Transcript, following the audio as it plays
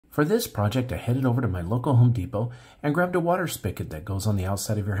For this project, I headed over to my local Home Depot and grabbed a water spigot that goes on the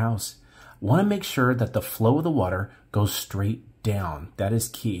outside of your house. Want to make sure that the flow of the water goes straight down. That is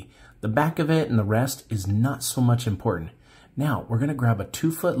key. The back of it and the rest is not so much important. Now, we're going to grab a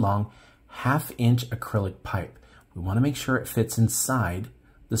 2-foot long, 1/2 inch acrylic pipe. We want to make sure it fits inside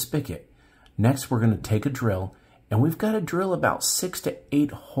the spigot. Next, we're going to take a drill, and we've got to drill about 6 to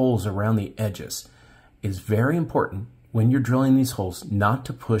 8 holes around the edges. It's very important when you're drilling these holes not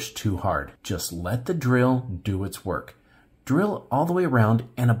to push too hard. Just let the drill do its work. Drill all the way around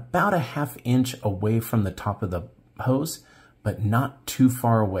and about a 1/2 inch away from the top of the hose, but not too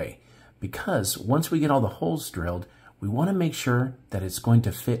far away. Because once we get all the holes drilled, we want to make sure that it's going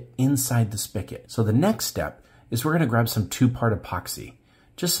to fit inside the spigot. So the next step is we're going to grab some 2-part epoxy,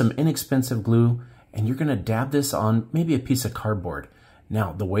 just some inexpensive glue, and you're going to dab this on maybe a piece of cardboard.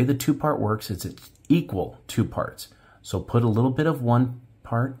 Now, the way the 2-part works is it's equal 2 parts. So put a little bit of one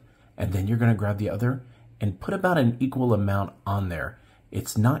part, and then you're going to grab the other and put about an equal amount on there.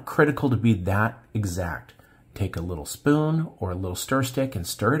 It's not critical to be that exact. Take a little spoon or a little stir stick and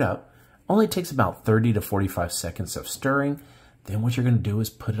stir it up. Only takes about 30 to 45 seconds of stirring. Then what you're going to do is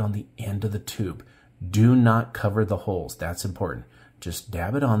put it on the end of the tube. Do not cover the holes. That's important. Just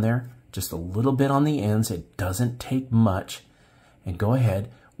dab it on there, just a little bit on the ends. It doesn't take much. And go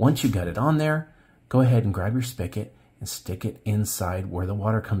ahead, once you got it on there, go ahead and grab your spigot and stick it inside where the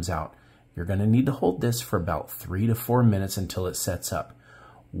water comes out. You're going to need to hold this for about 3 to 4 minutes until it sets up.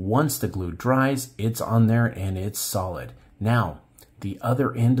 Once the glue dries, it's on there and it's solid. Now, the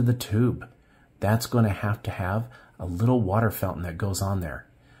other end of the tube, that's going to have a little water fountain that goes on there.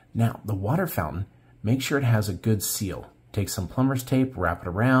 Now, the water fountain, make sure it has a good seal. Take some plumber's tape, wrap it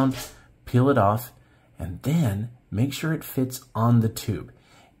around, peel it off, and then make sure it fits on the tube.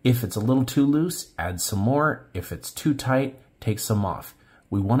 If it's a little too loose, add some more. If it's too tight, take some off.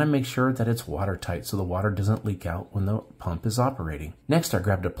 We want to make sure that it's watertight so the water doesn't leak out when the pump is operating. Next, I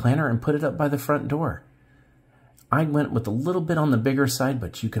grabbed a planter and put it up by the front door. I went with a little bit on the bigger side,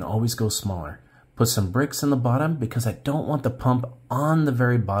 but you can always go smaller. Put some bricks in the bottom because I don't want the pump on the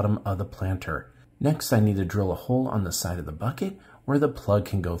very bottom of the planter. Next, I need to drill a hole on the side of the bucket where the plug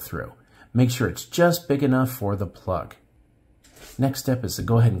can go through. Make sure it's just big enough for the plug. Next step is to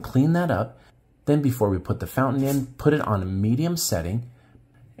go ahead and clean that up. Then before we put the fountain in, put it on a medium setting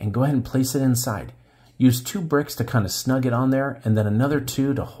and go ahead and place it inside. Use 2 bricks to kind of snug it on there and then another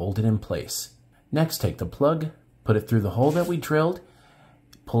 2 to hold it in place. Next, take the plug, put it through the hole that we drilled,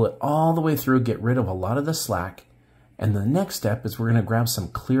 pull it all the way through, get rid of a lot of the slack. And the next step is we're going to grab some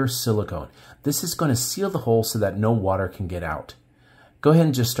clear silicone. This is going to seal the hole so that no water can get out. Go ahead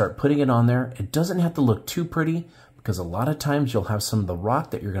and just start putting it on there. It doesn't have to look too pretty because a lot of times you'll have some of the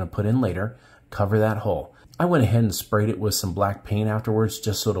rock that you're going to put in later cover that hole. I went ahead and sprayed it with some black paint afterwards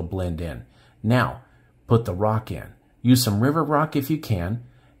just so it'll blend in. Now, put the rock in. Use some river rock if you can.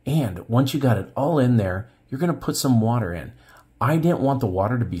 And once you got it all in there, you're going to put some water in. I didn't want the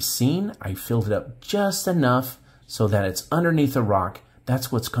water to be seen. I filled it up just enough so that it's underneath the rock.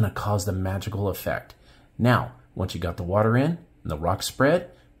 That's what's going to cause the magical effect. Now, once you got the water in and the rock spread,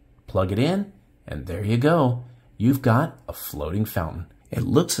 plug it in, and there you go. You've got a floating fountain. It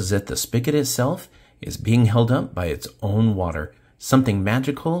looks as if the spigot itself is being held up by its own water. Something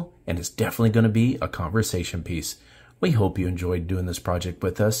magical, and it's definitely going to be a conversation piece. We hope you enjoyed doing this project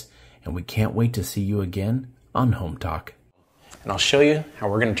with us, and we can't wait to see you again on Home Talk. And I'll show you how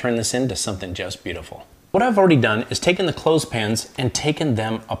we're going to turn this into something just beautiful. What I've already done is taken the clothespins and taken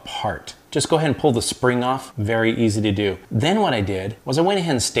them apart. Just go ahead and pull the spring off, very easy to do. Then what I did was I went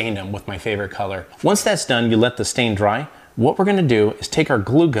ahead and stained them with my favorite color. Once that's done, you let the stain dry. What we're gonna do is take our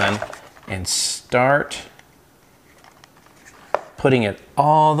glue gun and start putting it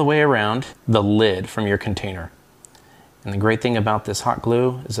all the way around the lid from your container. And the great thing about this hot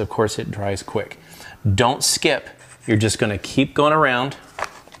glue is, of course, it dries quick. Don't skip. You're just gonna keep going around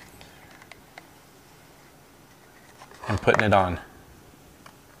and putting it on.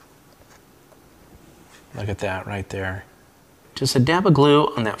 Look at that right there. Just a dab of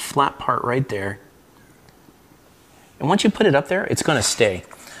glue on that flat part right there. And once you put it up there, it's gonna stay.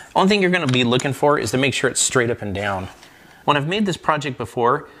 Only thing you're gonna be looking for is to make sure it's straight up and down. When I've made this project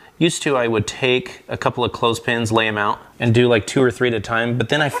before, used to I would take a couple of clothespins, lay them out, and do like 2 or 3 at a time, but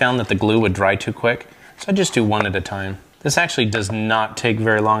then I found that the glue would dry too quick, so I just do 1 at a time. This actually does not take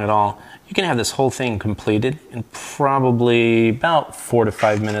very long at all. You can have this whole thing completed in probably about 4 to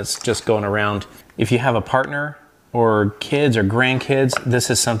 5 minutes just going around. If you have a partner or kids or grandkids, this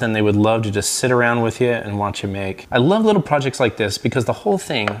is something they would love to just sit around with you and watch you make. I love little projects like this because the whole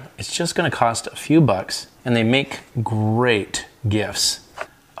thing is just gonna cost a few bucks and they make great gifts.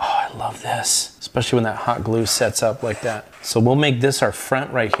 Oh, love this, especially when that hot glue sets up like that. So we'll make this our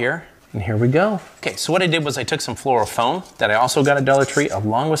front right here. And here we go. Okay, so what I did was I took some floral foam that I also got at Dollar Tree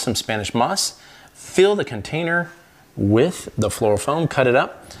along with some Spanish moss, fill the container with the floral foam, cut it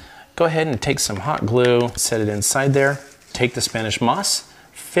up. Go ahead and take some hot glue, set it inside there, take the Spanish moss,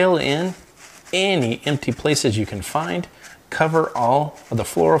 fill in any empty places you can find, cover all of the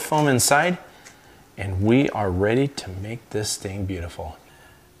floral foam inside, and we are ready to make this thing beautiful.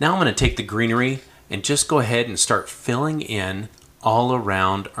 Now I'm gonna take the greenery and just go ahead and start filling in all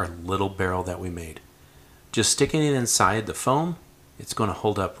around our little barrel that we made. Just sticking it inside the foam, it's gonna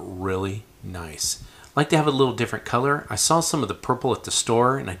hold up really nice. I like to have a little different color. I saw some of the purple at the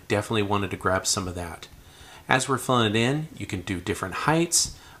store and I definitely wanted to grab some of that. As we're filling it in, you can do different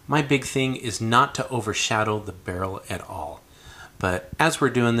heights. My big thing is not to overshadow the barrel at all. But as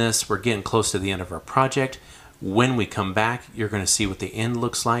we're doing this, we're getting close to the end of our project. When we come back, you're gonna see what the end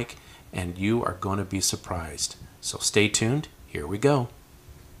looks like and you are gonna be surprised. So stay tuned. Here we go.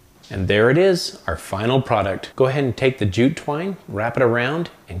 And there it is, our final product. Go ahead and take the jute twine, wrap it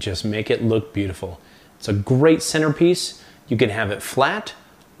around, and just make it look beautiful. It's a great centerpiece. You can have it flat,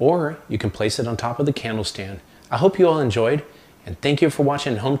 or you can place it on top of the candle stand. I hope you all enjoyed, and thank you for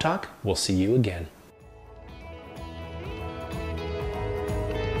watching Home Talk. We'll see you again.